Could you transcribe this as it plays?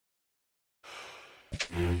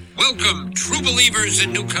Welcome, true believers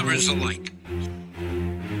and newcomers alike.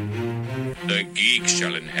 The geek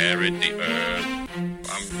shall inherit the earth.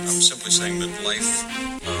 I'm simply saying that life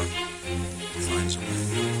finds a way.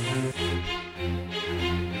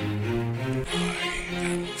 I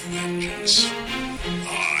am vengeance.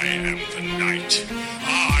 I am the night.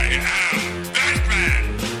 I am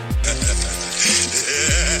Batman.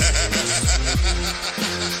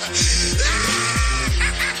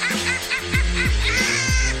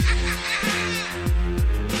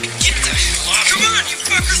 Come on, you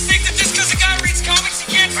fuckers think that just because a guy reads comics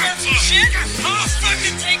he can't start some shit? I'll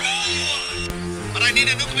fucking take all. But I need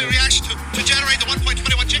a nuclear reaction to generate the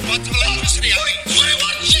 1.21 gigawatts of electricity.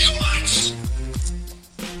 1.21 gigawatts!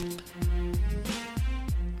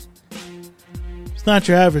 It's not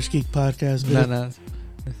your average geek podcast, No.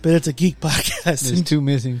 but it's a geek podcast. There's two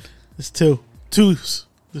missing. There's two.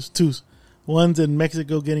 There's twos. One's in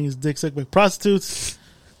Mexico getting his dick sucked by prostitutes,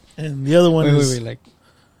 and the other one is... Wait. Like,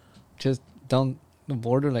 just down the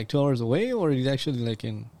border, like 2 hours away? Or he's actually, like,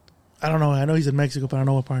 in... I don't know. I know he's in Mexico, but I don't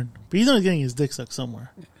know what part. But he's only getting his dick sucked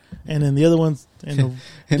somewhere. And then the other one's... And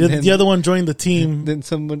the other one joined the team. Then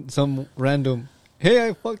some random... Hey,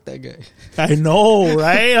 I fucked that guy. I know,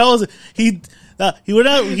 right? He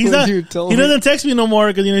doesn't text me no more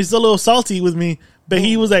because he's a little salty with me. But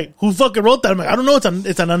he was like, "Who fucking wrote that?" I'm like, "I don't know.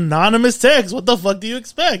 It's an anonymous text. What the fuck do you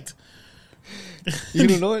expect?" You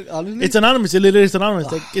don't know it, honestly? It's anonymous. It literally is anonymous.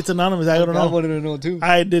 Like, it's anonymous. I don't know. I wanted to know too.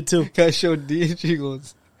 I did too. I showed D and she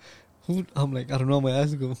goes, "Who?" I'm like, I don't know. I'm gonna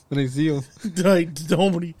ask him when I see him. Like,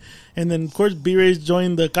 nobody. And then of course B-Ray's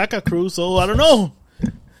joined the Caca crew, so I don't know.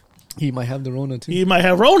 He might have the Rona too. He might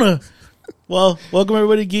have Rona. Well, welcome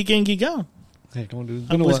everybody to Geek In, Geek Out. Hey, come on, dude.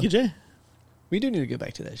 I'm Whiskey J. We do need to get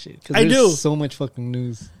back to that shit. I do. So much fucking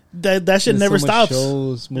news. That shit There's never so much stops.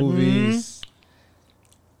 Shows, movies.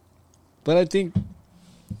 But I think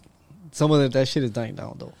some of that shit is dying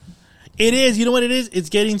down though. It is. You know what it is? It's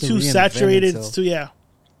getting It's to too reinvent saturated. itself. It's too, yeah.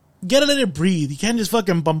 You gotta let it breathe. You can't just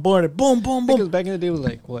fucking bombard it. Boom, boom, Because boom. back in the day it was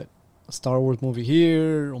like what? A Star Wars movie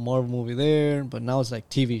here, a Marvel movie there, but now it's like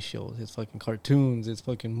TV shows, it's fucking cartoons, it's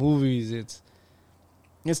fucking movies, it's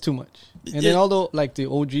too much. And then although like the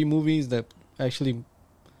OG movies that actually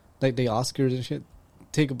like the Oscars and shit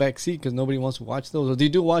take a back seat because nobody wants to watch those. Or they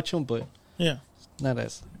do watch them, but Yeah. not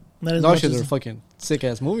as Not those much shit as- are fucking sick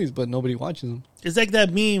ass movies, but nobody watches them. It's like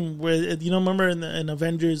that meme where, remember in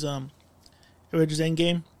Avengers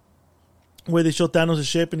Endgame, where they show Thanos a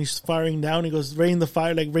ship and he's firing down. He goes, rain the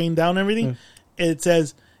fire, like rain down everything. It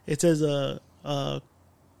says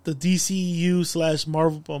the DCU /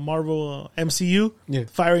 Marvel MCU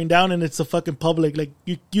firing down, and it's the fucking public. Like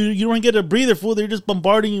you don't get a breather, fool. They're just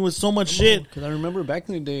bombarding you with so much shit. Because I remember back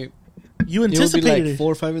in the day, You it would be anticipated like it.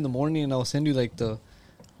 4 or 5 in the morning, and I'll send you like the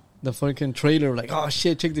fucking trailer. Like, oh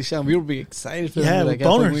shit, check this out. We would be excited for Yeah, it. Like,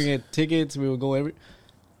 boners. we get tickets. We would go every.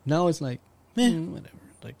 Now it's like, whatever.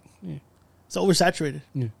 Like, It's oversaturated.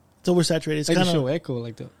 Yeah. It's oversaturated. It's like kind the show of Echo,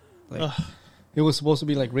 it was supposed to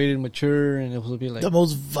be like rated mature, and it was supposed to be like the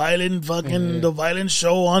most violent the violent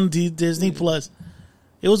show on Disney Plus.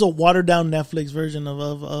 It was a watered down Netflix version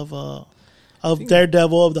of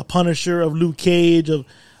Daredevil, of the Punisher, of Luke Cage, of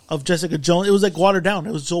Jessica Jones. It was like watered down.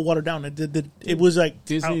 It was so watered down. It was like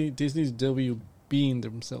Disney's WBing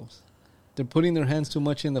themselves. They're putting their hands too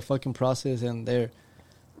much in the fucking process, and they're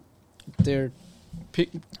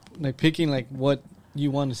picking like what you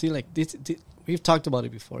want to see. Like this, we've talked about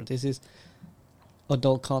it before. This is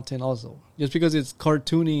adult content also. Just because it's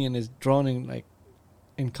cartoony and it's drawn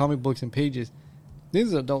in comic books and pages, this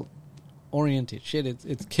is adult oriented shit.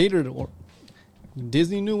 It's catered or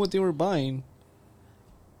Disney knew what they were buying,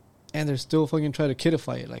 and they're still fucking trying to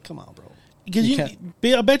kidify it. Like, come on, bro. because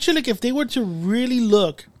I bet you, like, if they were to really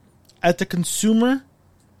look at the consumer,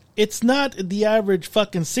 it's not the average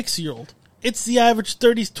fucking 6-year-old. It's the average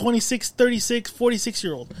 30, 26, 36,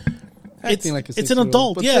 46-year-old. It's like a it's an 6-year-old,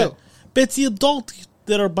 adult, but yeah. still. But it's the adult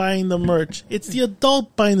that are buying the merch. It's the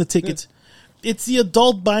adult buying the tickets. It's the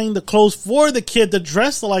adult buying the clothes for the kid to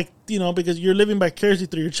dress like, because you're living vicariously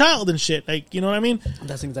through your child and shit. Like, you know what I mean?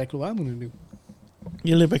 That's exactly what I'm gonna do.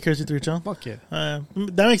 You live vicariously through your child? Fuck yeah.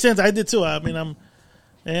 That makes sense. I did too. I mean,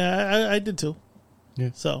 I did too.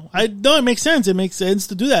 Yeah. So it makes sense. It makes sense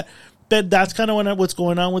to do that. But that's kind of what's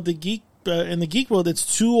going on with the geek in the geek world.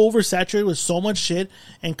 It's too oversaturated with so much shit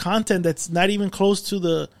and content that's not even close to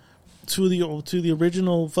the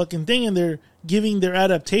original fucking thing, and they're giving their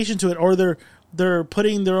adaptation to it, or they're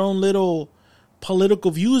putting their own little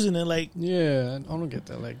political views in it. Like, yeah, I don't get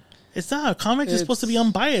that. Like, it's not comics. Is supposed to be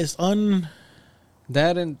unbiased.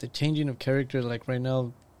 That and the changing of character. Like right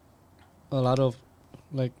now, a lot of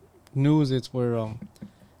like news. It's where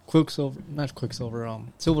Silver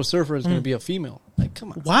Surfer is going to be a female. Like,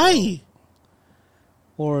 come on. Why?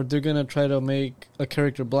 Or they're going to try to make a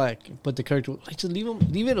character black, but the character, like, just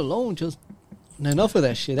leave it alone. Just enough of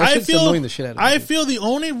that shit. That shit's annoying the shit out of me. I feel the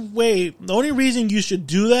only reason you should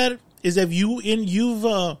do that is if you've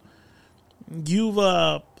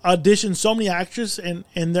auditioned so many actresses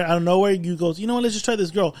and they're out of nowhere, you go, you know what, let's just try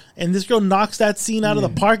this girl, and this girl knocks that scene out of the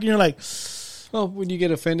park, and you're like, well, when you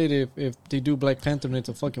get offended if they do Black Panther and it's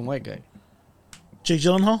a fucking white guy. Jake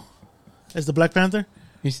Gyllenhaal as the Black Panther.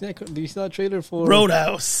 Do you see that trailer for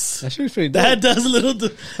Roadhouse? That shit was pretty dope. That does a little.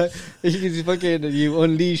 You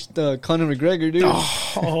unleashed Conor McGregor, dude.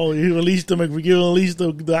 Oh, you unleashed the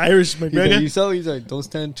Irish McGregor. You saw, he's like, don't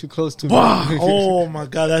stand too close to me. Wow. Oh my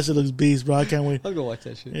god, that shit looks beast, bro. I can't wait. I'll go watch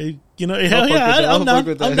that shit. You know, hell yeah, I'm down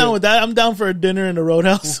with that. I'm down for a dinner in the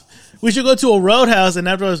Roadhouse. We should go to a Roadhouse and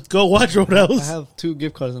afterwards go watch Roadhouse. I have 2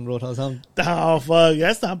 gift cards in Roadhouse. Oh fuck,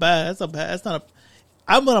 that's not bad. That's not.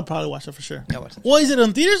 I'm gonna probably watch it for sure. Yeah, watch it. Well, is it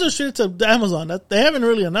on theaters or straight to Amazon? They haven't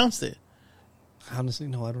really announced it. Honestly,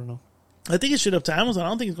 no, I don't know. I think it should up to Amazon. I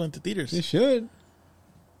don't think it's going to theaters. It should.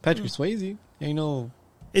 Patrick Swayze, you know,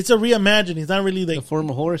 it's a reimagining. He's not really like the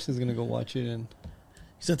former horse is gonna go watch it and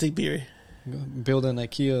he's gonna take beer build an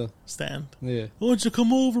IKEA stand. Yeah. Why don't you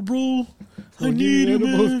come over, bro? I need you,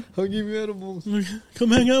 man. I'll give you edibles.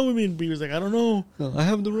 Come hang out with me. And Beaver's like, I don't know. No, I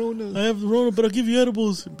have the Rona. But I'll give you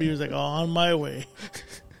edibles. And Beaver's like, on my way.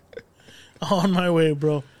 On my way,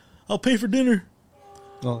 bro. I'll pay for dinner.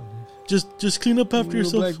 Oh, just clean up after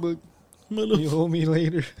yourself. Black book. You owe me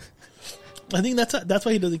later. I think that's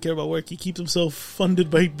why he doesn't care about work. He keeps himself funded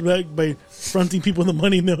by fronting people the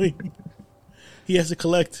money, knowing he has to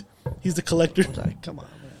collect. He's the collector. Like, come on,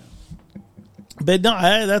 man. But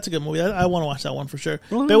no, that's a good movie. I want to watch that one for sure.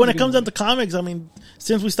 Oh, but when it comes down to comics, I mean,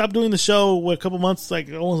 since we stopped doing the show a couple months,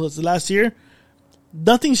 like almost last year,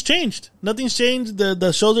 nothing's changed. Nothing's changed.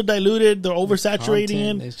 The shows are diluted. They're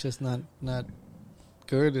oversaturating it. It's just not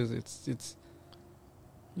good. It's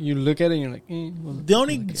you look at it and you're like, well, the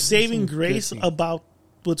only saving grace about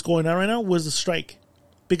what's going on right now was the strike,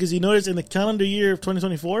 because you notice in the calendar year of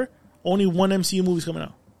 2024, only one MCU movie's coming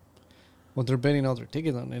out. Well, they're betting all their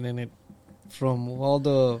tickets on it, and it, from all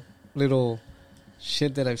the little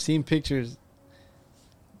shit that I've seen pictures,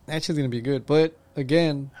 actually gonna be good. But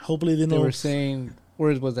again, hopefully they were saying,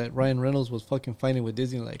 where was that Ryan Reynolds was fucking fighting with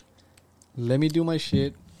Disney, like, let me do my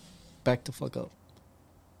shit, back the fuck up.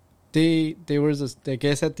 They was this, I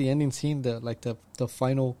guess at the ending scene, the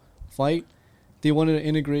final fight, they wanted to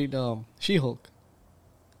integrate She-Hulk.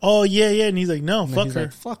 Oh yeah, and he's like, no, and fuck he's her.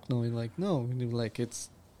 Like, fuck no. He's like, no. And he was like, it's,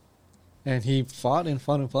 and he fought,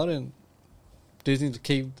 and Disney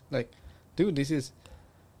caved. Like, dude, this is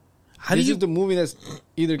the movie that's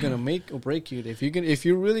either gonna make or break you. If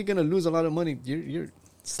you're really gonna lose a lot of money, you're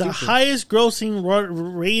stupid. The highest grossing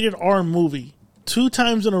rated R movie 2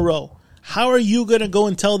 times in a row. How are you gonna go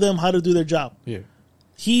and tell them how to do their job? Yeah.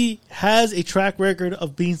 He has a track record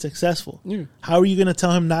of being successful. Yeah. How are you gonna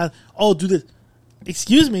tell him not? Oh, do this.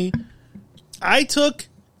 Excuse me. I took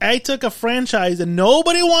a franchise that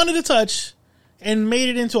nobody wanted to touch and made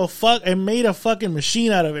it into a fucking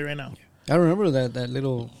machine out of it right now. I remember that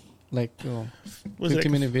little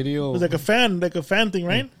 15-minute video. It was like a fan thing,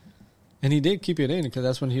 right? And he did keep it in because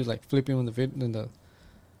that's when he was like flipping on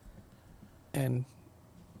and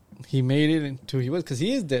he made it into because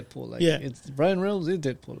he is Deadpool. Like, yeah, it's Ryan Reynolds is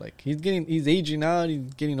Deadpool. Like, he's aging out.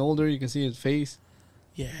 He's getting older. You can see his face.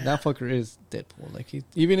 Yeah, that fucker is Deadpool. Like, he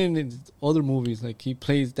even in his other movies, like, he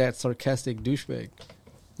plays that sarcastic douchebag.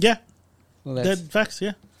 Yeah, well, that facts.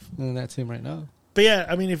 Yeah, and that's him right now. But yeah,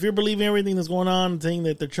 I mean, if you're believing everything that's going on, saying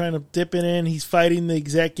that they're trying to dip it in, he's fighting the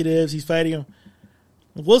executives, he's fighting them.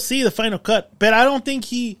 We'll see the final cut, but I don't think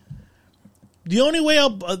he. The only way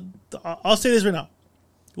I'll say this right now.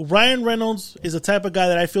 Ryan Reynolds is the type of guy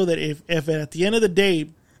that I feel that if at the end of the day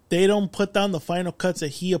they don't put down the final cuts that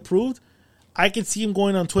he approved, I can see him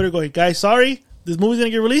going on Twitter going, guys, sorry, this movie's going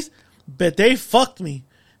to get released, but they fucked me.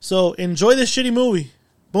 So enjoy this shitty movie.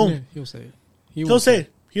 Boom. Yeah, he'll say it. He'll say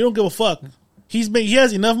it. He don't give a fuck. He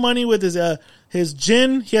has enough money with his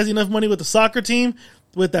gin. He has enough money with the soccer team,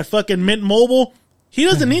 with that fucking Mint Mobile. He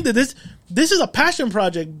doesn't need this. This is a passion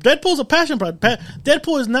project. Deadpool's a passion project.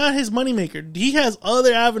 Deadpool is not his moneymaker. He has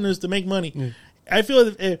other avenues to make money. Mm. I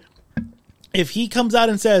feel if he comes out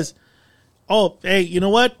and says, oh, hey, you know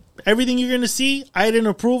what? Everything you're going to see, I didn't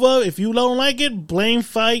approve of. If you don't like it, blame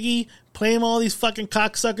Feige. Blame all these fucking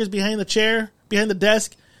cocksuckers behind the chair, behind the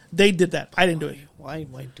desk. They did that. I didn't do it. Why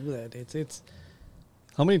do that? It's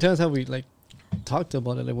how many times have we like talked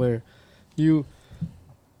about it where these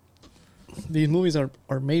movies are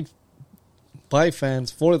made by fans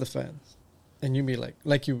for the fans, and you be like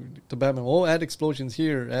the Batman. Oh, add explosions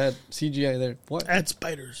here, add CGI there. What? Add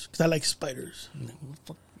spiders because I like spiders.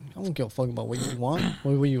 Fuck, I don't give a fuck about what you want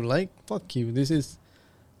or what you like. Fuck you. This is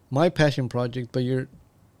my passion project, but you're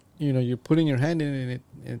putting your hand in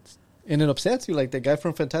it. And it upsets you. Like the guy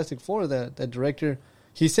from Fantastic Four, that director,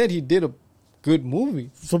 he said he did a good movie.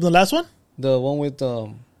 From the last one? The one with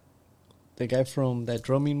the guy from that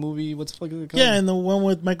drumming movie. What's the fuck is it called? Yeah, and the one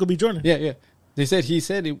with Michael B. Jordan. Yeah. He said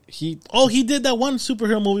he. Oh, he did that one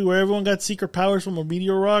superhero movie where everyone got secret powers from a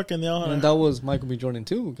meteor rock, and they all. And that was Michael B. Jordan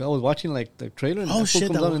too. I was watching like the trailer. And shit!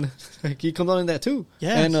 He comes out in that too.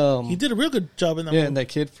 Yeah, and he did a real good job in that. movie. And that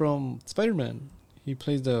kid from Spider-Man, he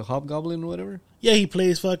plays the Hobgoblin or whatever. Yeah, he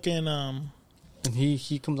plays fucking. And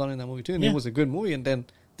he comes on in that movie too, and it was a good movie. And then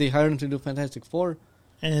they hired him to do Fantastic Four,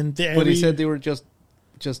 but he said they were just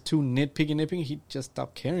too nitpicking. He just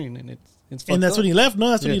stopped caring, and it's and that's up. when he left. No,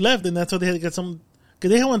 that's when he left, and that's why they had to get some.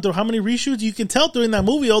 Because they went through how many reshoots? You can tell during that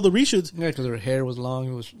movie all the reshoots. Yeah, because her hair was long.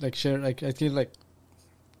 It was like I think like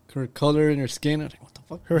her color and her skin. I was like, what the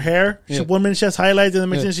fuck? Her hair. Yeah. One minute she has highlights, and the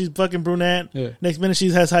next minute she's fucking brunette. Yeah. Next minute she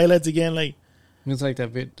has highlights again. Like it's like that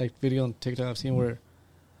video on TikTok I've seen where.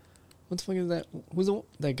 What the fuck is that? Who's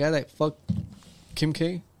that guy that fucked Kim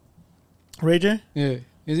K? Ray J? Yeah.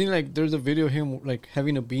 Isn't it like there's a video of him like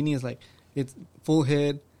having a beanie? It's like it's full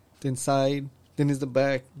head, then side, then it's the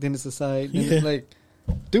back, then it's the side. Then it's like,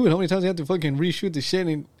 dude, how many times do you have to fucking reshoot the shit?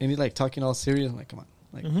 And he's like talking all serious. I'm like, come on.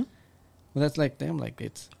 Like, well, that's like, damn, like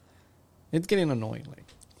it's getting annoying. Like,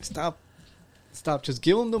 stop. Just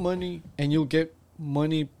give them the money and you'll get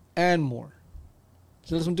money and more.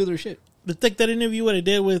 So let them do their shit. It's like that interview what I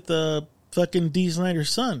did with fucking D.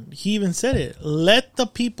 Snyder's son. He even said it. Let the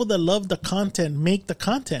people that love the content make the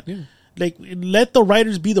content. Yeah. Like, let the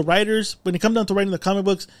writers be the writers. When it comes down to writing the comic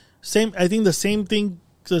books, I think the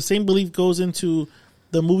same belief goes into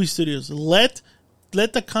the movie studios. Let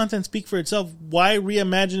the content speak for itself. Why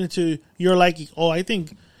reimagine it to your liking? Oh, I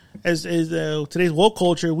think as today's woke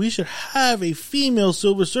culture, we should have a female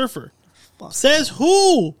Silver Surfer. Fuck. Says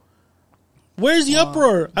who? Where's the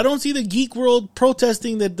uproar? I don't see the geek world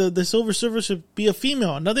protesting that the Silver Surfer should be a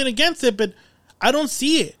female. Nothing against it, but I don't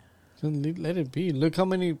see it. So let it be. Look how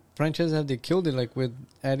many franchises have they killed it, like with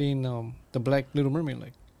adding the Black Little Mermaid.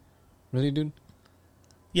 Like, really, dude?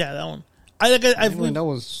 Yeah, that one. That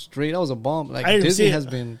was straight. That was a bomb. Like Disney has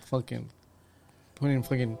been fucking putting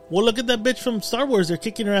fucking. Well, look at that bitch from Star Wars. They're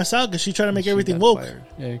kicking her ass out because she's trying to make everything woke. Fired.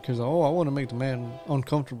 Yeah, because I want to make the man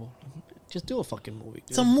uncomfortable. Just do a fucking movie. Dude.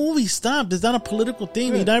 It's a movie. Stop. It's not a political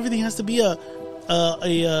thing. Not everything has to be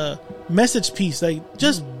a message piece. Like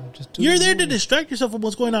just you're there to distract yourself from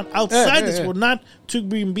what's going on outside this world, not to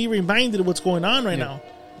be reminded of what's going on right now.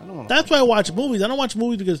 That's why I watch movies. I don't watch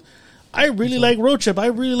movies because I really like Road Trip. I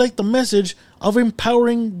really like the message of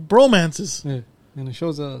empowering bromances. Yeah. And it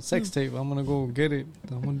shows a sex tape. I'm gonna go get it.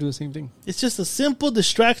 I'm gonna do the same thing. It's just a simple,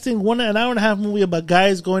 distracting an hour and a half movie about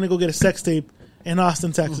guys going to go get a sex tape in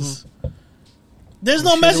Austin, Texas. There's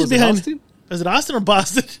no message behind it. Is it Austin or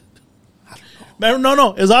Boston? I don't know.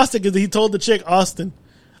 No. It was Austin because he told the chick Austin.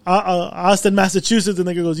 Austin, Massachusetts. And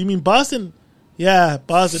the girl goes, you mean Boston? Yeah,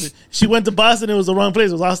 Boston. She went to Boston. It was the wrong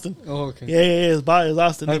place. It was Austin. Oh, okay. Yeah. It was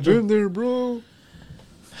Austin. I've been there, bro.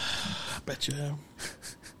 I bet you have.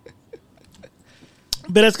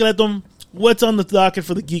 But Escalatum, what's on the docket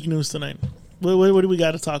for the geek news tonight? What do we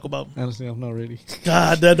got to talk about? Honestly, I'm not ready.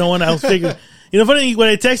 God, that no one else figured. You know, funny, when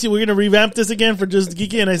I text you, we're going to revamp this again for just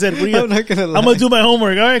geeky, and I said, I'm not gonna lie. I'm going to do my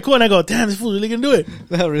homework. All right, cool. And I go, damn, this fool's really going to do it.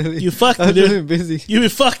 Not really. You fucked me, I'm dude. just busy. You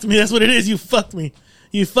fucked me. That's what it is. You fucked me.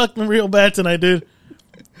 You fucked me real bad tonight, dude.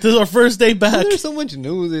 This is our first day back. There's so much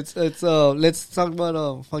news. It's let's talk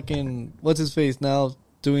about fucking what's his face now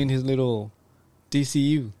doing his little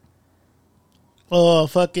DCU. Oh,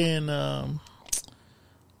 fucking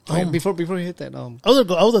before we hit that I was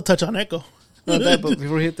gonna touch on Echo. but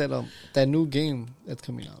before we hit that new game that's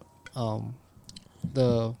coming out,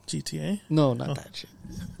 the GTA. No, not that shit.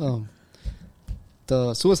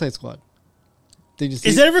 The Suicide Squad. Did you see?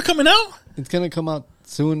 Is that ever coming out? It's gonna come out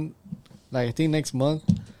soon, like I think next month.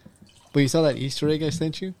 But you saw that Easter egg I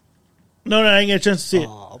sent you? No, I didn't get a chance to see it.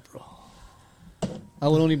 Oh, bro. I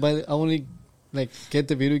would only like get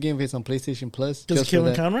the video game if it's on PlayStation Plus. Does it kill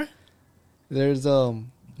and Conroy? There's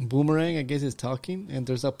Boomerang, I guess, is talking, and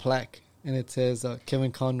there's a plaque, and it says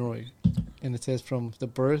Kevin Conroy, and it says from the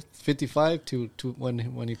birth 55 to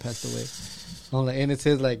when he passed away. I'm like, and it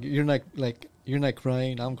says like you're not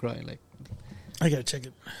crying, I'm crying. Like, I gotta check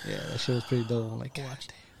it. Yeah, that shit was pretty dope. I'm like,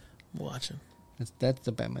 watching. That's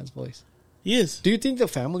the Batman's voice. He is. Do you think the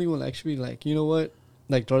family will actually like, you know what,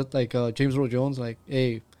 like James Earl Jones, like,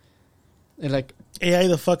 hey, And like AI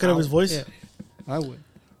the fuck out of his voice. Yeah, I would.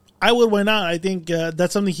 I would. Why not? I think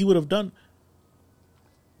that's something he would have done.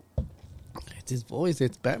 It's his voice.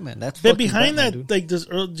 It's Batman. That's But fucking behind Batman, that, dude. like, does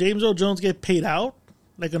James Earl Jones get paid out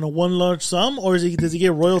like in a one large sum, or does he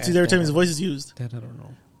get royalties every time his voice is used? That I don't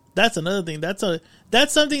know. That's another thing.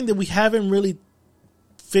 That's something that we haven't really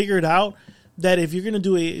figured out. That if you're gonna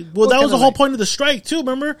do that was the whole point of the strike too.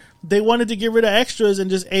 Remember, they wanted to get rid of extras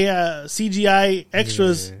and just CGI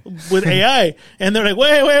extras with AI, and they're like,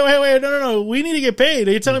 wait, no, we need to get paid.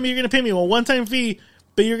 You're telling me you're gonna pay me a one-time fee,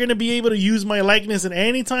 but you're gonna be able to use my likeness at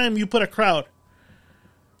any time you put a crowd.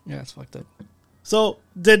 Yeah, it's fucked up. So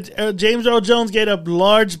did James Earl Jones get a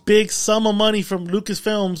large, big sum of money from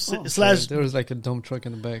Lucasfilms / There was like a dump truck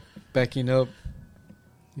in the back backing up.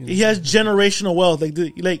 He has generational wealth.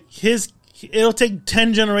 It'll take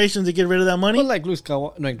 10 generations to get rid of that money. But like Luke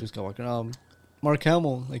Skywalker, Mark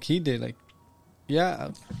Hamill, like he did, like, yeah,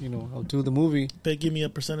 I'll do the movie. But give me a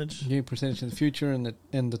percentage. Give me a percentage in the future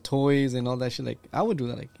and the toys and all that shit. Like, I would do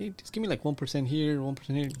that. Like, hey, just give me like 1% here, 1%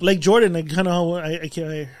 here. Like Jordan, I kind of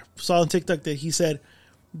I saw on TikTok that he said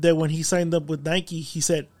that when he signed up with Nike, he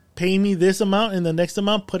said, "Pay me this amount, and the next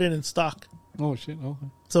amount, put it in stock." Oh shit! Okay.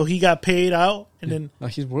 So he got paid out, and then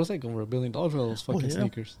he's worth like over $1 billion for those fucking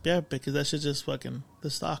sneakers. Yeah, because that shit's just fucking the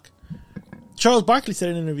stock. Charles Barkley said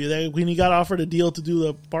in an interview that when he got offered a deal to do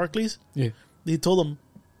the Barclays, he told him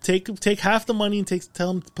take half the money and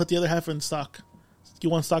tell him to put the other half in stock. You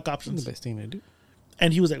want stock options? That's the best thing to do.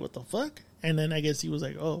 And he was like, "What the fuck?" And then I guess he was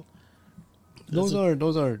like, "Oh, those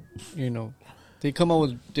are they come out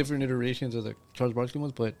with different iterations of the Charles Barkley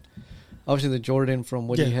ones, but." Obviously, the Jordan from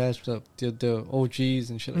what he has, the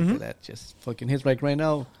OGs and shit like that, just fucking hits. Like right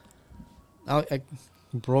now, I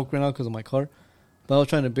broke right now because of my car, but I was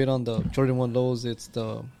trying to bid on the Jordan 1 lows. It's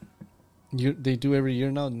they do every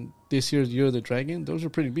year now. And this year's Year of the Dragon. Those are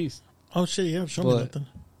pretty beasts. Oh shit! Yeah, show me that then.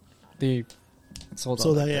 They sold out.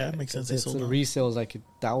 So that makes sense. They The sold out. resale is like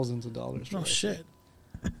thousands of dollars. Oh shit!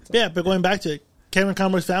 Yeah, but going back to it, Kevin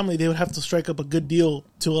Conroy's family, they would have to strike up a good deal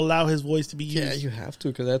to allow his voice to be used. Yeah, you have to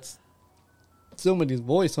because that's somebody's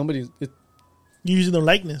voice. You're using their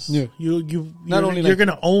likeness. Yeah. You're going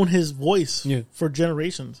to own his voice for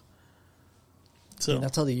generations. So and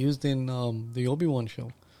that's how they used in the Obi-Wan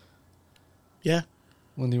show. Yeah.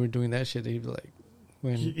 When they were doing that shit, they'd be like,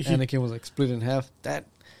 when Anakin was like split in half, that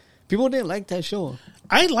people didn't like that show.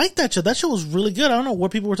 I liked that show. That show was really good. I don't know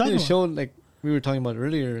what people were talking about. It showed, like we were talking about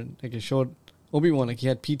earlier, like it showed Obi-Wan, like he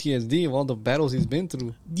had PTSD of all the battles he's been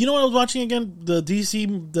through. You know what I was watching again? The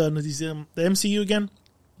MCU again.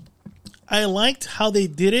 I liked how they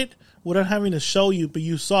did it without having to show you, but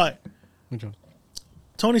you saw it. Which one?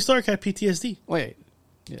 Tony Stark had PTSD. Wait.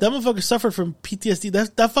 Yeah. That motherfucker suffered from PTSD.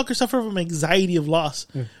 That fucker suffered from anxiety of loss.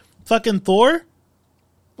 Yeah. Fucking Thor.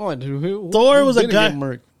 Oh, dude, Thor was a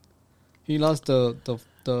guy. He lost the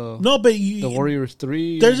Warriors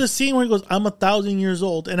 3. There's a scene where he goes, "I'm 1,000 years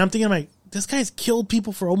old," and I'm thinking like, this guy's killed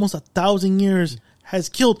people for almost 1,000 years. Has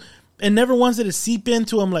killed, and never once did it seep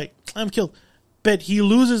into him like, I'm killed. But he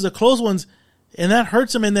loses the close ones, and that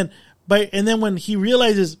hurts him. And then when he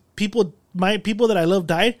realizes my people that I love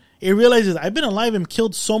died, it realizes I've been alive and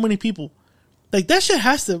killed so many people. Like that shit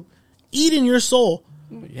has to eat in your soul.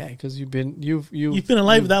 Yeah, because you've been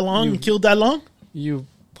alive that long and killed that long. You've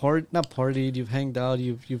not partied. You've hanged out.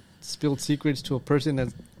 You've spilled secrets to a person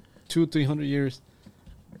that's 200-300 years.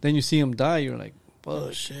 Then you see him die. You're like,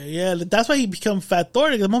 oh shit, yeah. That's why he become Fat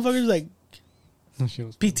Thor. The motherfucker's like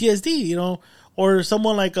PTSD, or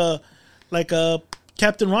someone like a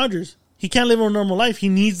Captain Rogers. He can't live a normal life. He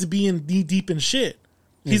needs to be in deep in shit.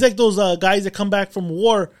 Yeah. He's like those guys that come back from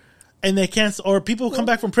war and they can't, or people who come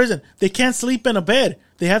back from prison. They can't sleep in a bed.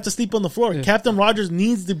 They have to sleep on the floor. Yeah. Captain Rogers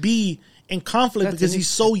needs to be in conflict because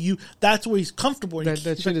he's that's where he's comfortable. That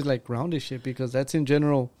shit is like grounded shit because that's in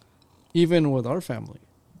general, even with our family.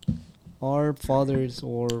 Our fathers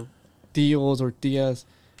or tios or tias,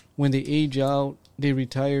 when they age out, they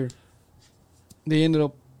retire, they ended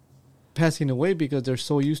up passing away because they're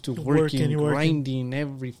so used to working, grinding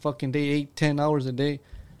every fucking day, 8-10 hours a day.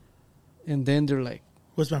 And then they're like,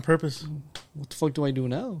 what's my purpose? What the fuck do I do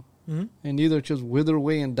now? Mm-hmm. And either just wither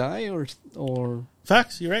away and die or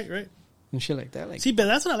facts, you're right. And shit like that. Like, see, but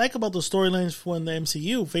that's what I like about the storylines from the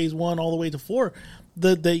MCU, phase 1 all the way to 4.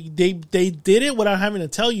 They did it without having to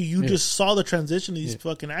tell you. You just saw the transition of these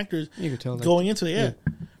fucking actors going into it. Yeah.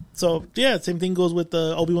 So same thing goes with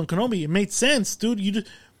Obi-Wan Kenobi. It made sense, dude.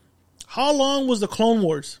 How long was the Clone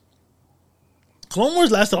Wars? Clone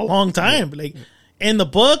Wars lasted a long time. In the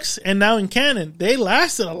books and now in canon, they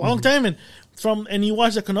lasted a long time. And you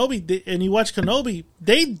watch the Kenobi, and you watch Kenobi,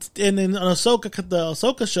 and in Ahsoka, the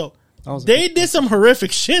Ahsoka show, They did some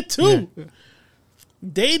horrific shit too. Yeah.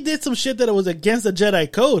 They did some shit that was against the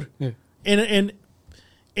Jedi code. Yeah.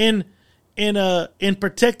 In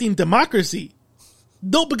protecting democracy.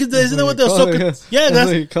 No, because isn't that what the call it, Ahsoka? yeah. Yeah, That's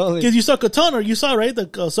what you call it. because you saw Katana. You saw right the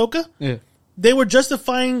Ahsoka. Yeah. They were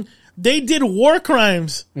justifying. They did war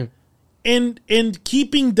crimes Yeah. in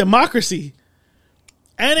keeping democracy.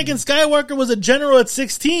 Anakin Skywalker was a general at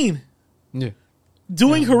 16, Yeah.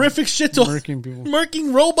 doing horrific shit to Murking people.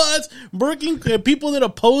 murking robots, murking people that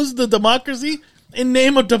oppose the democracy in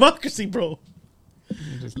name of democracy, bro.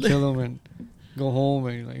 Just kill them and go home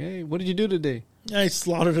and you're like, hey, what did you do today? I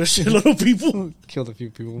slaughtered a shitload of people. Killed a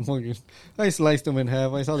few people. Fucking- I sliced them in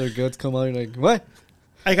half. I saw their guts come out. You're like, what?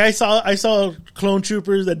 Like I saw clone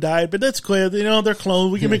troopers that died, but that's cool. You know, they're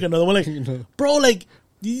clones. We can make another one. Like, bro, like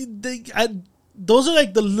those are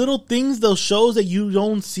like the little things, those shows that you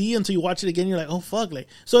don't see until you watch it again. You're like, oh fuck, like.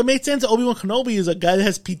 So it made sense that Obi-Wan Kenobi is a guy that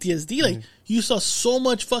has PTSD. Like you saw so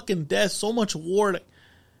much fucking death, so much war, like,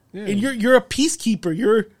 Yeah. and you're a peacekeeper.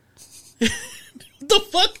 You're the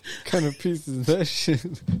fuck. Kind of piece is that shit?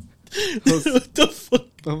 What the fuck?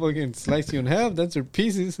 I'll fucking slice you in half. That's her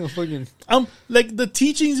pieces. I'll fucking. Like the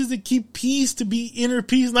teachings is to keep peace, to be inner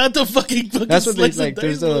peace, not to fucking. That's what they slice like. and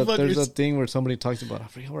dice There's motherfuckers. a thing where somebody talks about. I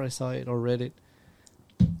forget where I saw it or read it.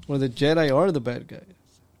 Where the Jedi are the bad guys.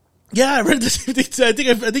 Yeah, I read the same thing.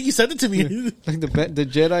 I think you sent it to me. Like the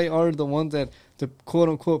Jedi are the ones that the quote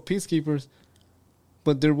unquote peacekeepers,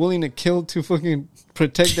 but they're willing to kill to fucking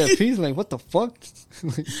protect that peace. Like what the fuck?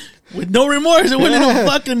 Like, With no remorse, they wouldn't Yeah.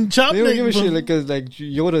 fucking chop. they don't give a them. shit. Like, 'cause like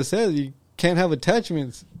Yoda says, you can't have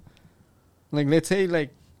attachments. Like let's say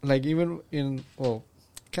like even in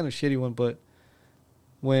kind of shitty one, but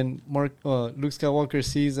when Luke Skywalker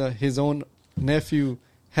sees his own nephew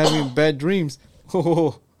having bad dreams,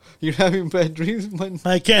 you're having bad dreams, man.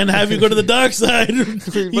 I can't have you go to the dark side. You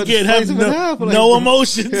But can't have slice him in half, like- no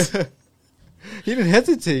emotions. He didn't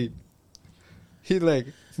hesitate. He like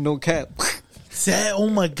no cap. Oh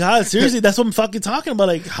my god, seriously, that's what I'm fucking talking about.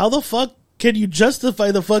 Like, how the fuck can you justify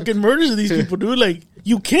the fucking murders of these people, dude? Like,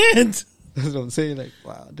 you can't. That's what I'm saying. Like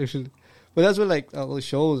wow, but that's what like all the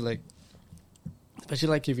shows like, especially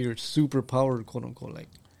like if you're super powered, quote unquote,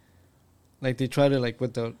 like they try to like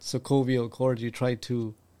with the Sokovia Accords, you try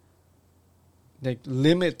to like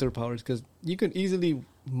limit their powers because you can easily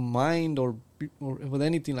mind or with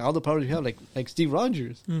anything like all the powers you have, like Steve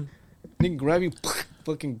Rogers, they can grab you,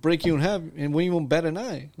 fucking break you in half, and won't even bat an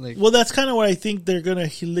eye. Like, Well, that's kind of what I think they're gonna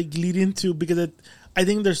like lead into, because I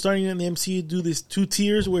think they're starting in the MCU to do these 2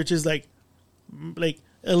 tiers, which is like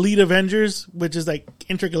Elite Avengers, which is like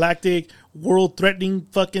intergalactic, world-threatening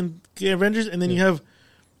fucking Avengers, and then you have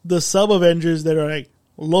the sub-Avengers that are like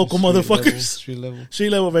local motherfuckers, street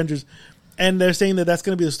level Avengers. And they're saying that that's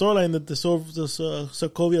going to be the storyline, that the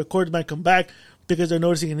Sokovia Accords might come back because they're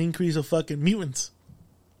noticing an increase of fucking mutants.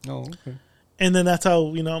 oh, okay. And then that's how,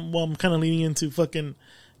 I'm kind of leaning into fucking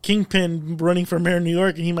Kingpin running for mayor of New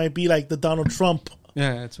York, and he might be like the Donald Trump.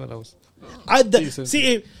 Yeah, that's what I was.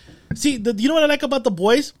 You know what I like about The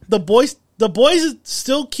Boys? The Boys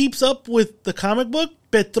still keeps up with the comic book,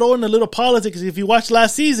 but throw in a little politics. If you watch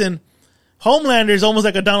last season, Homelander is almost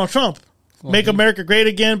like a Donald Trump. Make America great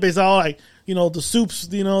again, but it's all like, the soups,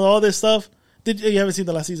 all this stuff. You haven't seen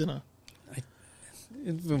the last season, huh?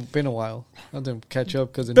 It's been a while. I didn't catch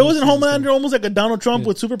up because. But wasn't Homelander almost like a Donald Trump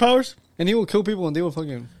with superpowers? And he will kill people, and they will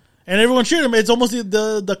fucking. And everyone cheered him. It's almost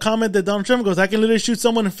the comment that Donald Trump goes, I can literally shoot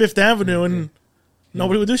someone in Fifth Avenue, and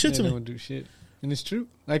nobody would do shit to me. No one would do shit, and it's true.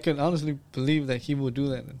 I can honestly believe that he would do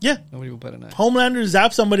that. Yeah. Nobody would bet an eye. Homelander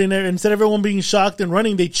zapped somebody in there. Instead of everyone being shocked and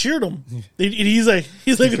running, they cheered him. He's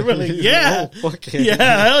looking around like, yeah. Oh, fuck Yeah,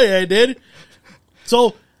 hell yeah, I did.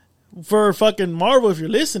 So, for fucking Marvel, if you're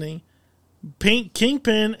listening, paint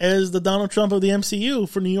Kingpin as the Donald Trump of the MCU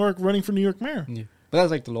for New York, running for New York mayor. Yeah. But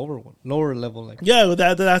that's like the lower level. Like, Yeah, well,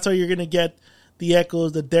 that's how you're going to get the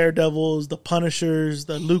Echoes, the Daredevils, the Punishers,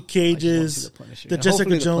 the Luke Cages, the Jessica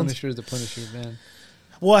Hopefully Jones. The Punisher is the Punisher, man.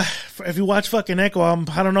 Well, if you watch fucking Echo,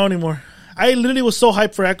 I don't know anymore. I literally was so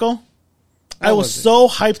hyped for Echo. I was so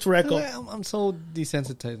hyped for Echo. I'm so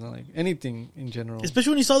desensitized on like anything in general.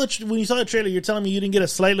 Especially when you saw the trailer, you're telling me you didn't get a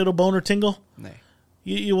slight little boner tingle. Nah.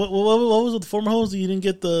 What was with the former host? You didn't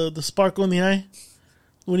get the sparkle in the eye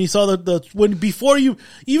when you saw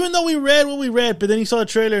even though we read what we read, but then you saw the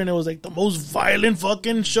trailer and it was like the most violent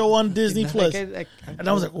fucking show on Disney Plus, and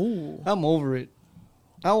I was like, ooh, I'm over it.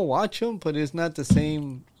 I'll watch them, but it's not the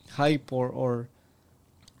same hype or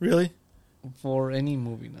really for any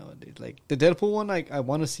movie nowadays. Like the Deadpool one, I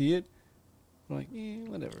want to see it. I'm like,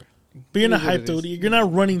 whatever. But you're not It is what hyped it to is. it. You're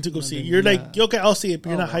not running to go see it. You're like, okay, I'll see it, but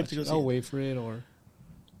you're not hyped to go see I'll it. wait for it, or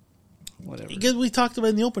whatever. Because we talked about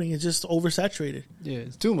in the opening, it's just oversaturated. Yeah,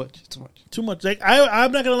 it's too much. It's too much. Too much. Like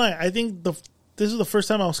I'm not gonna lie. I think this is the first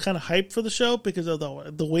time I was kind of hyped for the show because of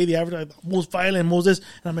the way the advertising, most violent, most this,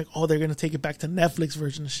 and I'm like, oh, they're gonna take it back to Netflix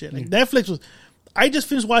version of shit. Like Netflix was. I just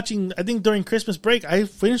finished watching. I think during Christmas break, I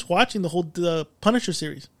finished watching the Punisher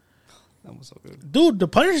series. That was so good. Dude, the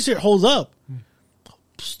Punisher series holds up.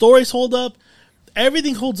 Stories hold up.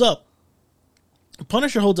 Everything holds up.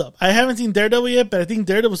 Punisher holds up. I haven't seen Daredevil yet, but I think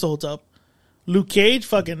Daredevil still holds up. Luke Cage,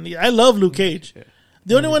 I love Luke Cage. Yeah.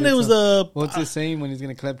 The only one that was what's he saying when he's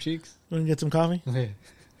gonna clap cheeks? Gonna get some coffee. Okay.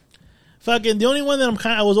 Fucking the only one that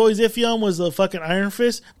I was always iffy on was the fucking Iron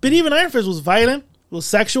Fist. But even Iron Fist was violent, was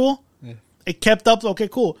sexual. Yeah. It kept up. Okay,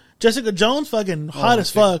 cool. Jessica Jones, fucking hot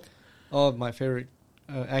as fuck. Oh, my favorite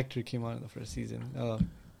actor came on in the first season.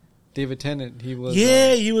 David Tennant. He was.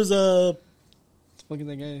 He was fucking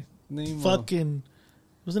that guy name. Fucking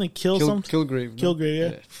wasn't it something? Kilgrave. No?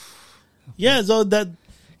 Kilgrave. Yeah. Yeah. So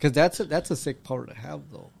because that's a sick power to have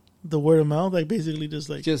though. The word of mouth, like basically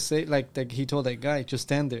just say like he told that guy, just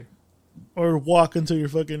stand there or walk until you're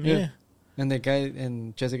fucking yeah. And that guy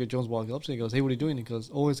and Jessica Jones walks up to him and goes, "Hey, what are you doing?" He goes,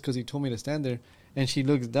 "Oh, it's because he told me to stand there." And she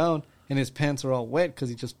looks down and his pants are all wet because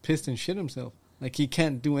he just pissed and shit himself. Like he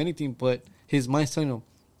can't do anything, but his mind's telling him,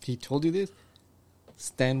 "He told you this.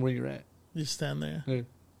 Stand where you're at. Just stand there." Yeah.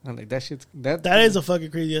 I'm like that shit's that is a fucking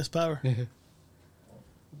crazy ass power.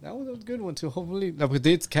 That was a good one too. Hopefully, but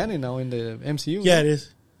it's canon now in the MCU. Yeah, right? It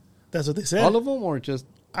is. That's what they said. All of them, or just?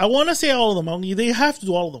 I want to say all of them. They have to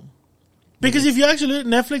do all of them because if you actually look,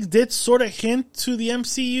 Netflix did sort of hint to the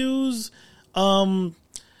MCU's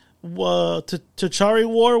T'Challa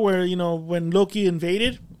War, where when Loki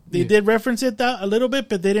invaded, they did reference it a little bit,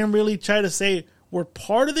 but they didn't really try to say we're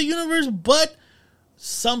part of the universe. But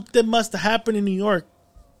something must have happened in New York.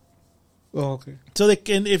 Oh, okay. So they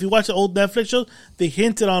can, if you watch the old Netflix shows, they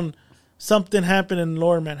hinted on something happened in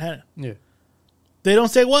Lower Manhattan. Yeah. They don't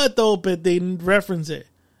say what though, but they reference it.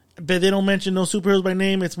 But they don't mention no superheroes by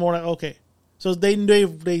name. It's more like okay. So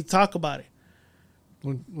they talk about it.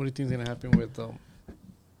 What do you think is gonna happen with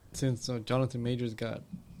since Jonathan Majors got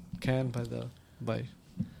canned by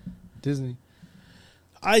Disney?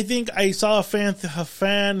 I think I saw a fan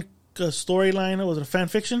storyline. Was it a fan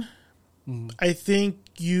fiction? Mm-hmm. I think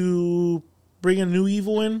you bring a new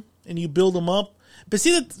evil in and you build them up. But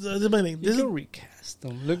see, you can recast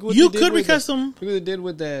them. Look what you could recast them. Look what they did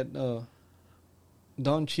with that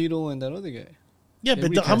Don Cheadle and that other guy. Yeah,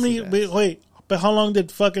 but how many? Wait, but how long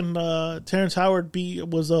did fucking Terrence Howard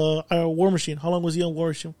was a War Machine? How long was he on War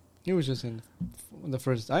Machine? He was just in the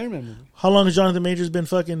first Iron Man movie. How long has Jonathan Majors been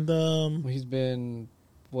fucking? He's been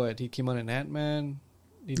what? He came on in Ant-Man.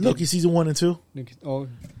 Loki season 1 and 2. Oh,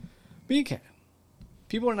 but you can.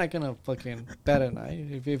 People are not gonna fucking bat an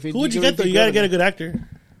eye. Who would you get though? You gotta get a good actor.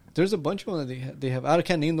 There's a bunch of them that they have. I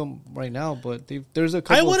can't name them right now, but there's a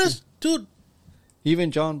couple. I would have, dude.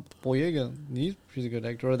 Even John Boyega, he's a good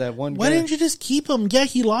actor. Or that one. Why didn't you just keep him? Yeah,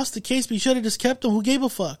 he lost the case, but you should have just kept him. Who gave a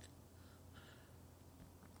fuck?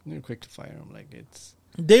 They're quick to fire him. Like it's.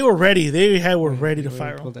 They were ready. They were ready to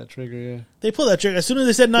fire him. Pulled that trigger. Yeah. They pulled that trigger as soon as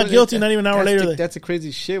they said not guilty. Not even an hour later. That's a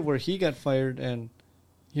crazy shit where he got fired and,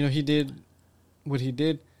 he did what he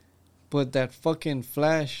did, but that fucking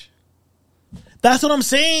Flash. That's what I'm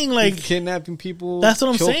saying. Like kidnapping people. That's what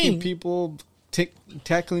I'm choking saying. People,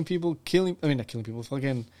 tackling people, killing. I mean, not killing people.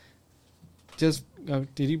 Fucking. Just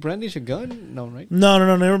did he brandish a gun? No, right? No.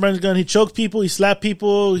 Never brandished a gun. He choked people. He slapped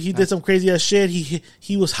people. He did some crazy ass shit.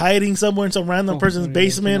 He was hiding somewhere in some random person's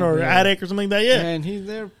basement or attic or something like that. Yeah, and he's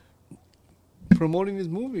there promoting his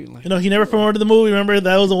movie. Like, he never promoted the movie. Remember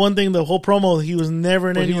that was the one thing. The whole promo, he was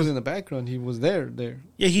never in. He was in the background. He was there.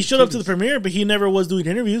 Yeah, he showed up to the premiere, but he never was doing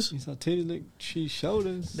interviews. He saw titties like she showed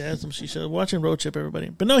us. That's what she showed. Watching Road Trip, everybody.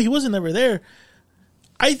 But no, he wasn't ever there.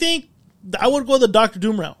 I think I would go the Doctor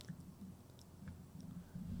Doom route.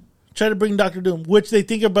 Try to bring Doctor Doom, which they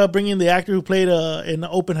think about bringing the actor who played in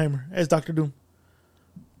Oppenheimer as Doctor Doom.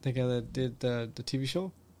 The guy that did the TV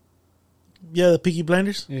show? Yeah, the Peaky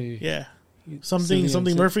Blinders? Yeah. Something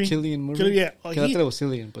Murphy? Cillian Murphy? Yeah. I thought it was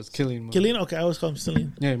Cillian, but it's Cillian Murphy. Cillian? Okay, I always call him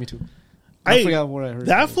Cillian. Yeah, me too. I forgot where I heard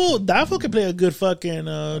that fool can play a good fucking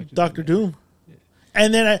Doctor Doom. Yeah.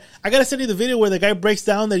 And then I got to send you the video where the guy breaks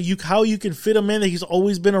down that how you can fit him in, that he's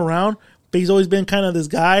always been around, but he's always been kind of this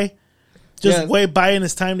guy. Just way buying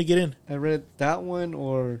his time to get in. I read that one,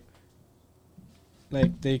 or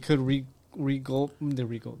like they could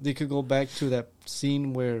they could go back to that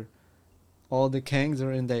scene where all the Kangs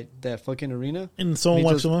are in that fucking arena. And someone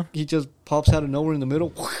walks him on. He just pops out of nowhere in the middle,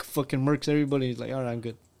 fucking murks everybody. He's like, all right, I'm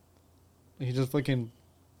good. He just fucking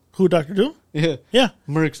Who, Dr. Doom? Yeah. Yeah.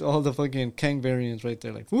 Mercs all the fucking Kang variants right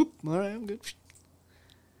there. Like, whoop, all right, I'm good.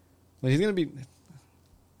 But he's going to be...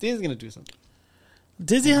 Disney's going to do something.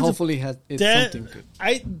 Disney has hopefully it's something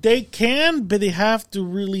good. They can, but they have to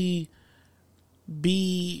really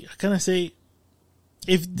be... How can I say...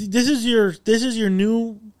 If this is your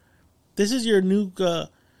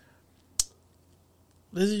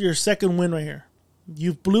second win right here.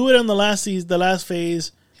 You blew it on the last season, the last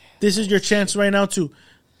phase. This is your chance right now to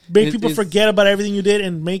make people forget about everything you did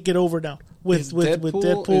and make it over now with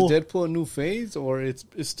Deadpool. Is Deadpool a new phase or it's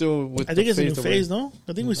still with? I think it's a new phase. No,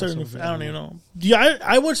 I think we started a new phase. I don't even know. Yeah,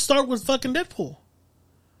 I would start with fucking Deadpool.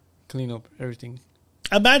 Clean up everything.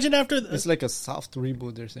 Imagine after it's like a soft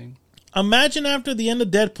reboot. They're saying. Imagine after the end of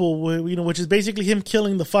Deadpool, which is basically him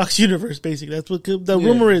killing the Fox universe. Basically, that's what the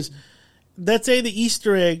rumor is. Let's say the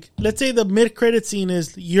Easter egg. Let's say the mid-credit scene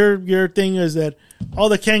is your thing is that all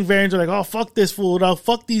the Kang variants are like, oh, fuck this fool. Oh,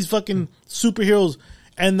 fuck these fucking superheroes.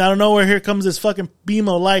 And out of nowhere, here comes this fucking beam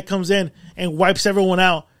of light comes in and wipes everyone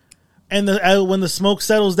out. And when the smoke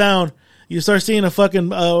settles down, you start seeing a fucking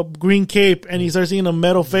green cape and you start seeing a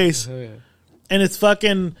metal face. Oh, yeah. And it's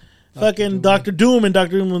fucking Dr. Doom, and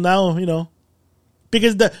Dr. Doom will now,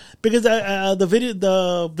 because the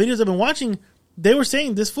videos I've been watching, they were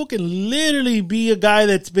saying this fool can literally be a guy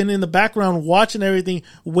that's been in the background watching everything,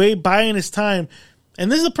 way buying his time. And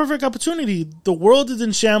this is a perfect opportunity. The world is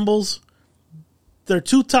in shambles. Their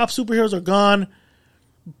two top superheroes are gone.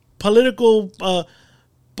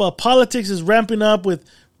 Politics is ramping up with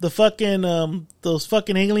the fucking those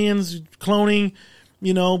fucking aliens cloning.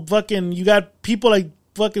 You got people like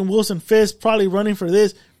fucking Wilson Fisk probably running for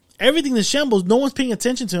this. Everything in shambles. No one's paying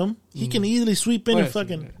attention to him. He can easily sweep in and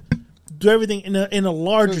fucking do everything in a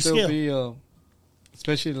larger scale. Be,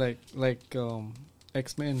 especially like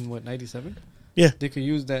X-Men, 97? Yeah. They could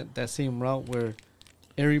use that same route where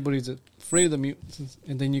everybody's afraid of the mutants,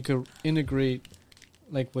 and then you could integrate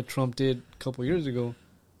like what Trump did a couple years ago.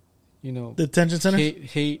 The detention center?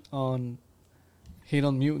 Hate on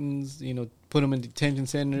mutants, put them in detention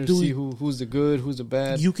centers, see who's the good, who's the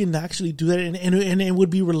bad. You can actually do that, and it would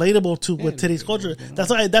be relatable to with today's culture. That's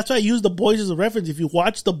why I use The Boys as a reference. If you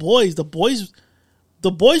watch The Boys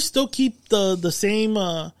still keep the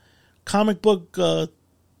same comic book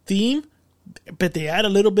theme, but they add a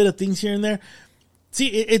little bit of things here and there. See,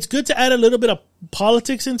 it's good to add a little bit of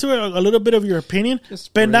politics into it, a little bit of your opinion,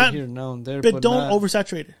 but not here now and there, but don't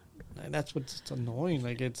oversaturate it. And that's what's annoying.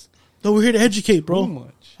 Like it's. No, we're here to educate, bro. Too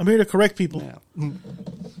much. I'm here to correct people. Yeah.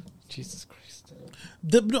 Jesus Christ.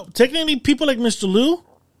 Technically, people like Mr. Liu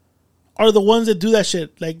are the ones that do that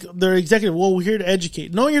shit. Like, they're executive. Well, we're here to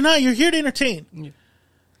educate. No, you're not. You're here to entertain. Yeah.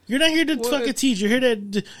 You're not here to fucking teach. You're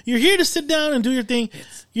here to sit down and do your thing.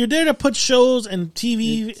 You're there to put shows and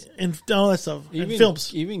TV and all that stuff. And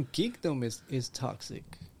films. Even geekdom is toxic.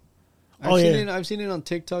 I've seen it on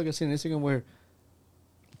TikTok. I've seen it on Instagram where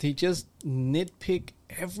they just nitpick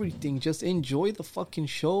everything. Just enjoy the fucking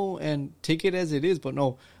show and take it as it is. But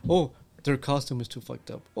no, their costume is too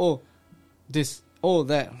fucked up. That.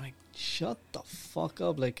 I'm like, shut the fuck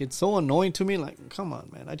up. Like, it's so annoying to me. Like, come on,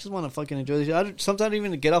 man. I just want to fucking enjoy this shit. Sometimes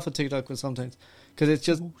even get off of TikTok sometimes. Because it's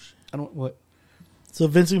just, what? So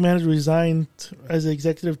Vince McMahon has resigned as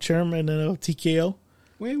executive chairman of TKO.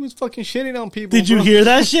 Well, he was fucking shitting on people. Did you hear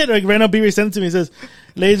that shit? Like, Randall Beaver sent it to me. He says,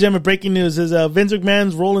 ladies and gentlemen, breaking news. Says, Vince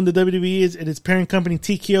McMahon's role in the WWE and its parent company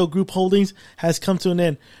TKO Group Holdings has come to an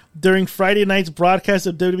end. During Friday night's broadcast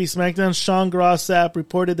of WWE SmackDown, Sean Ross Sapp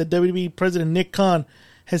reported that WWE President Nick Khan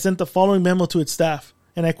has sent the following memo to its staff.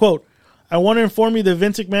 And I quote, I want to inform you that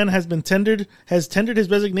Vince McMahon has tendered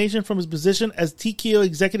his resignation from his position as TKO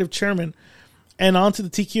Executive Chairman and onto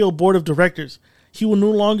the TKO Board of Directors. He will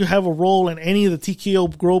no longer have a role in any of the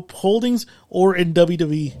TKO Group Holdings or in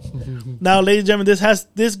WWE. Now, ladies and gentlemen,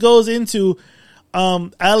 this goes into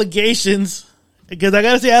allegations, because I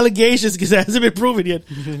gotta say allegations because it hasn't been proven yet,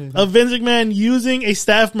 of Vince McMahon using a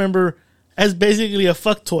staff member as basically a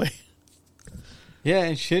fuck toy. Yeah,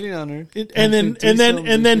 and shitting on her,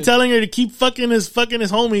 and then telling her to keep fucking his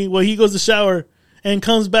homie while he goes to shower and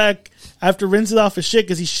comes back after rinses off his shit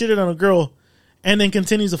because he shitted on a girl, and then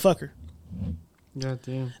continues to fuck her. God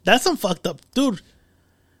damn. That's some fucked up, dude.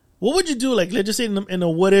 What would you do? Like, let's just say in a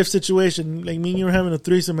what if situation, like me and you were having a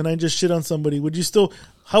threesome and I just shit on somebody. Would you still?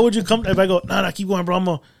 How would you come? If I go, nah, keep going,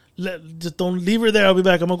 bro. Just don't leave her there. I'll be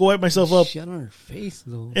back. I'm gonna go wipe myself up. Shit on her face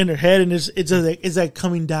though. In her head, and it's like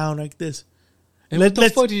coming down like this. And what the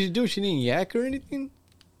fuck did you do? She didn't yak or anything.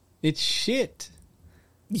 It's shit.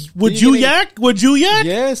 Would you yak? Would you yak?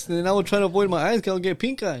 Yes, and then I would try to avoid my eyes because I'll get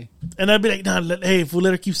pink eye. And I'd be like, nah, hey, if we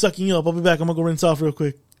let her keep sucking you up, I'll be back. I'm going to go rinse off real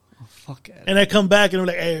quick. Oh, fuck out. And I come back and I'm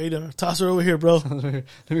like, hey, toss her over here, bro. Let me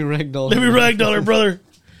ragdoll. Let me ragdoll her, brother.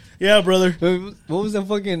 Yeah, brother. What was that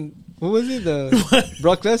fucking? What was it? The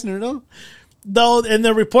Brock Lesnar, no? No, and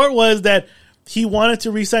the report was that he wanted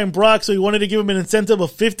to re-sign Brock, so he wanted to give him an incentive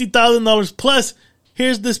of $50,000 plus.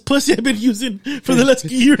 Here's this pussy I've been using for the last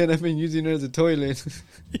year. And I've been using her as a toilet.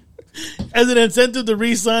 As an incentive to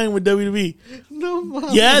re-sign with WWE. No, mom.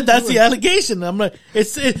 Yeah, that's the allegation. I'm like,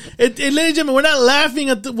 ladies and gentlemen, we're not laughing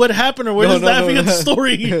at what happened, or we're just laughing at the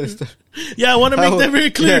story. Yeah, I want to make that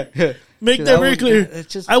very clear. Yeah. Make that very clear.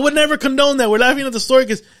 Just, I would never condone that. We're laughing at the story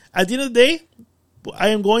because at the end of the day, I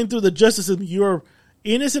am going through the justice system. You're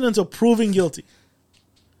innocent until proven guilty.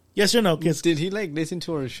 Yes or no? Did he like listen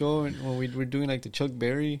to our show when we were doing like the Chuck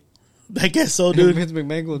Berry? I guess so, dude. Vince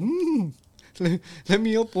McMahon goes, let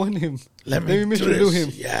me up on him. Let me Mr. Do him.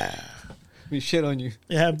 Yeah. We shit on you.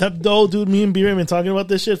 Yeah, dude, me and B-Ray have been talking about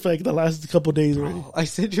this shit for like the last couple of days already. Oh, I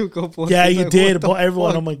sent you a couple. Yeah, you like, did. About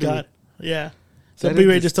everyone. Fuck, Oh my god. dude. Yeah. So That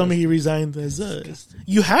B-Ray is just told me he resigned.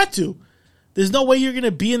 You had to. There's no way you're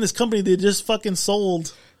gonna be in this company they just fucking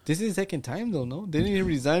sold. This is the second time though, no? Didn't he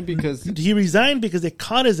resign because He resigned because they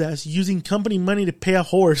caught his ass using company money to pay a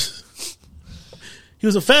horse. He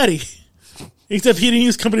was a fatty. Except he didn't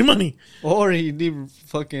use company money. or he leave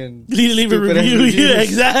fucking Leave a stupid ass review. reviews? Yeah,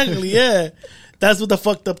 exactly. Yeah. That's what the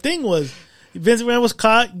fucked up thing was. Vince McMahon was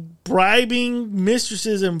caught bribing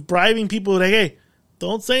mistresses and bribing people like, hey,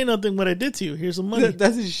 don't say nothing what I did to you. Here's some money.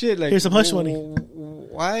 That's his shit. Like, Here's some hush money.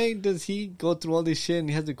 Why does he go through all this shit and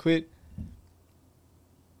he has to quit?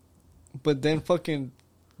 But then fucking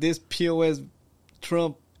this POS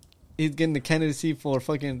Trump, he's getting the candidacy for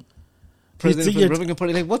fucking president of the Republican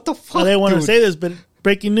Party. Like, what the fuck? I didn't want to say this, but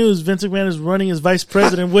breaking news: Vince McMahon is running as vice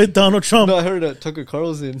president with Donald Trump. No, I heard Tucker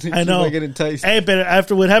Carlson. I know. Might get enticed. Hey, but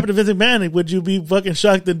after what happened to Vince McMahon, would you be fucking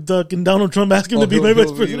shocked that Donald Trump asked him to be my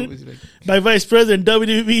vice president? My vice president,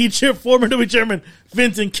 WWE former WWE chairman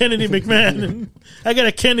Vincent Kennedy McMahon. And I got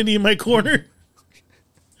a Kennedy in my corner.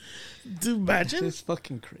 Dude, imagine. It's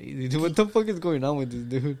fucking crazy, dude. What the fuck is going on with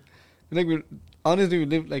this dude? Like, we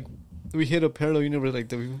live like. We hit a parallel universe like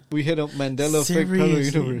that. We hit a Mandela effect parallel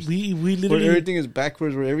universe. We literally where everything is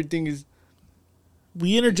backwards. Where everything is.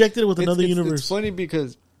 We interjected with another universe. It's funny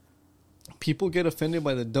because people get offended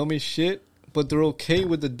by the dumbest shit, but they're okay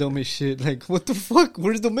with the dumbest shit. Like, what the fuck?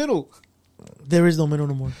 Where's the middle? There is no middle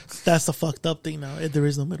no more. That's the fucked up thing now. There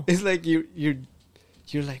is no middle. It's like you're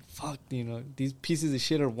like, fuck. You know, these pieces of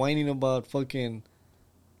shit are whining about fucking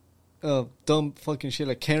dumb fucking shit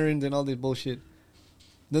like Karens and all this bullshit.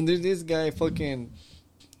 Then there's this guy fucking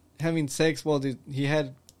having sex while he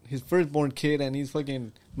had his firstborn kid, and he's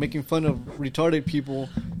fucking making fun of retarded people.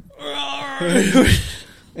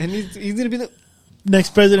 And he's gonna be the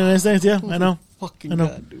next president of the United States. Yeah, I know. Fucking I know.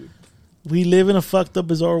 God, dude. We live in a fucked up,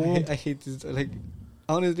 bizarre world. I hate this. Like,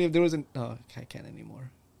 honestly, if there wasn't, I can't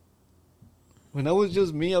anymore. When I was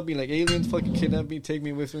just me, I'd be like, aliens fucking kidnap me, take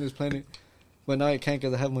me away from this planet. But now I can't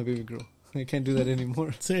because I have my baby girl. I can't do that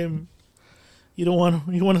anymore. Same. You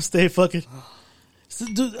want to stay fucking.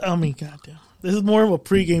 Dude, I mean, goddamn. This is more of a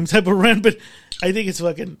pregame type of rant, but I think it's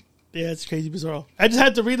fucking. Yeah, it's crazy bizarre. I just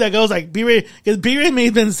had to read that. I was like, B-Ray, because B-Ray may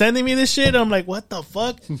have been sending me this shit. And I'm like, what the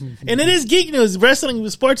fuck? And it is geek news, wrestling,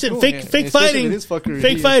 sports, and fake fighting.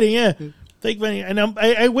 Fake fighting, yeah. Fake fighting. And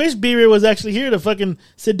I wish B-Ray was actually here to fucking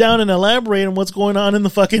sit down and elaborate on what's going on in the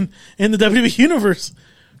WWE universe.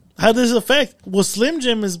 How does it affect? Well, Slim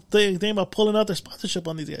Jim is thinking about pulling out their sponsorship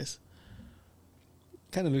on these guys.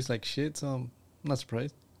 Kind of looks like shit, so I'm not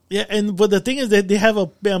surprised. Yeah, but the thing is that they have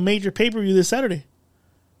a major pay-per-view this Saturday.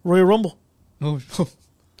 Royal Rumble. Oh.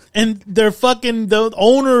 And they're fucking, the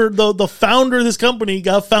owner, the founder of this company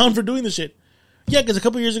got found for doing this shit. Yeah, because a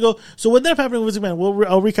couple years ago, so what ended up happening with Vince McMahon,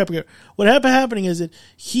 I'll recap here. What happening is that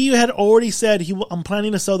he had already said, I'm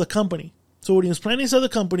planning to sell the company. So when he was planning to sell the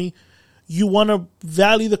company, you want to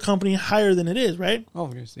value the company higher than it is, right?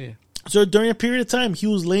 Oh, yes, yeah. So during a period of time, he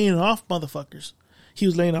was laying off motherfuckers. He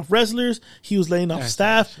was laying off wrestlers. He was laying off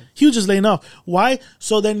staff. He was just laying off. Why?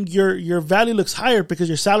 So then your value looks higher because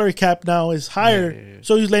your salary cap now is higher. Yeah.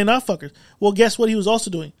 So he's laying off fuckers. Well, guess what he was also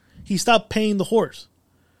doing? He stopped paying the horse.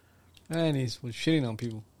 And he was shitting on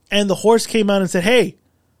people. And the horse came out and said, hey,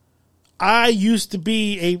 I used to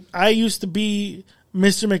be Mr.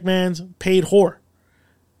 McMahon's paid whore.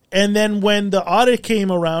 And then when the audit came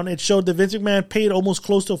around, it showed that Vince McMahon paid almost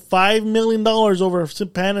close to $5 million over a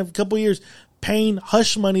span of a couple of years, paying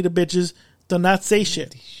hush money to bitches to not say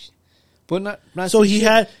shit. But not So see he shit.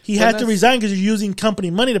 had But to not- resign because you're using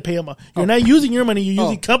company money to pay him off. You're not using your money. You're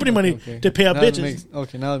using company money to pay out Now it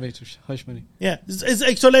bitches. now it makes hush money. Yeah, it's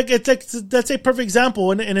like, so like it's like that's a perfect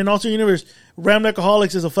example. In an alternate universe, Ram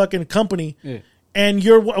Alcoholics is a fucking company, Yeah. and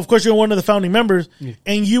you're of course you're one of the founding members, Yeah.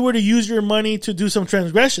 and you were to use your money to do some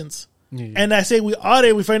transgressions. Yeah. And I say we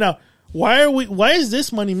audit, we find out why is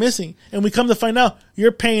this money missing, and we come to find out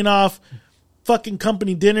you're paying off fucking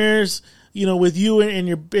company dinners. You know, with you and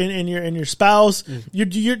your spouse,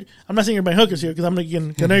 you're. I'm not saying you're buying hookers here because I'm not.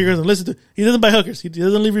 I know you're going to listen to. He doesn't buy hookers. He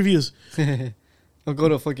doesn't leave reviews. I'll go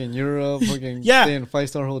to fucking Europe, fucking Yeah. stay in a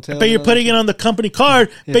 5-star hotel. But you're putting it on the company card,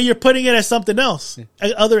 Yeah. but you're putting it as something else,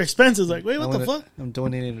 other expenses. Like, wait, what the fuck? I'm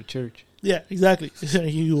donating to church. Yeah, exactly.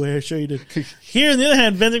 You were sure you did. Here, on the other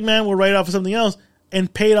hand, Vince McMahon will write off for something else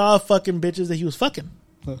and paid off fucking bitches that he was fucking.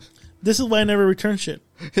 This is why I never return shit.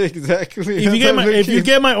 Exactly. If you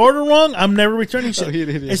get my order wrong, I'm never returning shit. he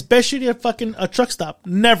did, yeah. Especially at fucking a truck stop.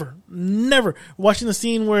 Never. Watching the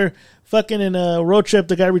scene where fucking in a road trip,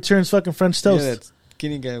 the guy returns fucking French toast. Yeah, that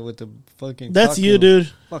skinny guy with the fucking. That's you, cocktails.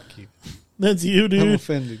 dude. Fuck you. That's you, I'm dude.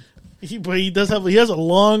 offended. But he has a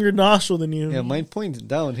longer nostril than you. Yeah, mine points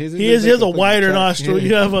down. His He has a fucking wider track. nostril. Yeah.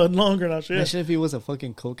 You have a longer nostril. Yeah. Imagine if he was a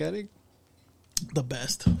fucking coke addict. The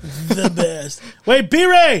best. The best. Wait,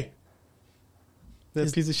 B-Ray!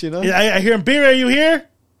 That piece of shit. Huh? I hear him. B-Ray, you here?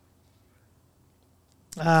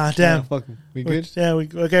 Ah, damn. Yeah, fuck him. We good? Yeah,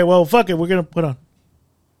 okay, well, fuck it. We're going to put on.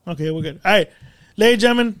 Okay, we're good. All right. Ladies and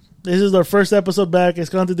gentlemen, this is our first episode back.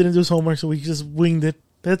 Escalante didn't do his homework, so we just winged it.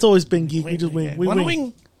 That's always been geek. We just wing. We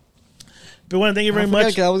wing. But I want to thank you very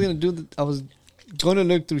much. I was gonna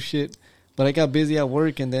look through shit, but I got busy at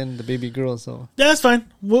work and then the baby girl. So Yeah, that's fine.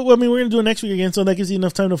 We're gonna do it next week again, so that gives you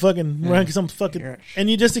enough time to fucking rank some fucking. Yes. And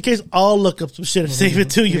you just in case, I'll look up some shit and save it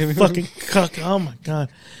too. You fucking cuck. Oh my god.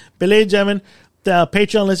 But ladies and gentlemen, the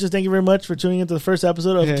Patreon listeners, thank you very much for tuning into the first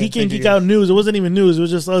episode of Geek and Geek Out News. It wasn't even news. It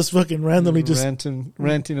was just us fucking randomly just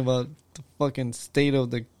ranting about the fucking state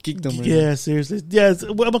of the geekdom. Right yeah, seriously. Yeah,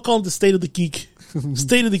 I'm gonna call it the state of the geek.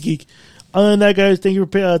 State of the geek. Other than that, guys, thank you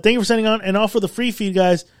for sending on, and all for the free feed,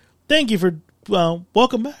 guys. Thank you for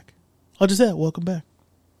welcome back. I'll just say that. Welcome back.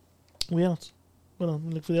 We out. Hold on,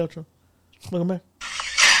 look for the outro. Welcome back.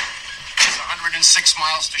 It's 106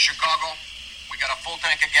 miles to Chicago. We got a full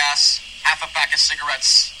tank of gas, half a pack of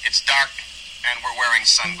cigarettes. It's dark, and we're wearing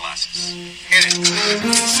sunglasses. Hit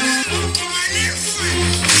it.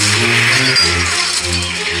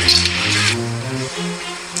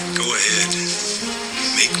 Go ahead.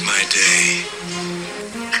 Make my day.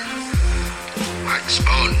 Wax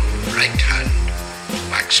on, right hand.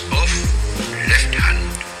 Wax off, left hand.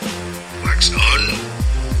 Wax on,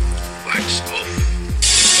 wax off.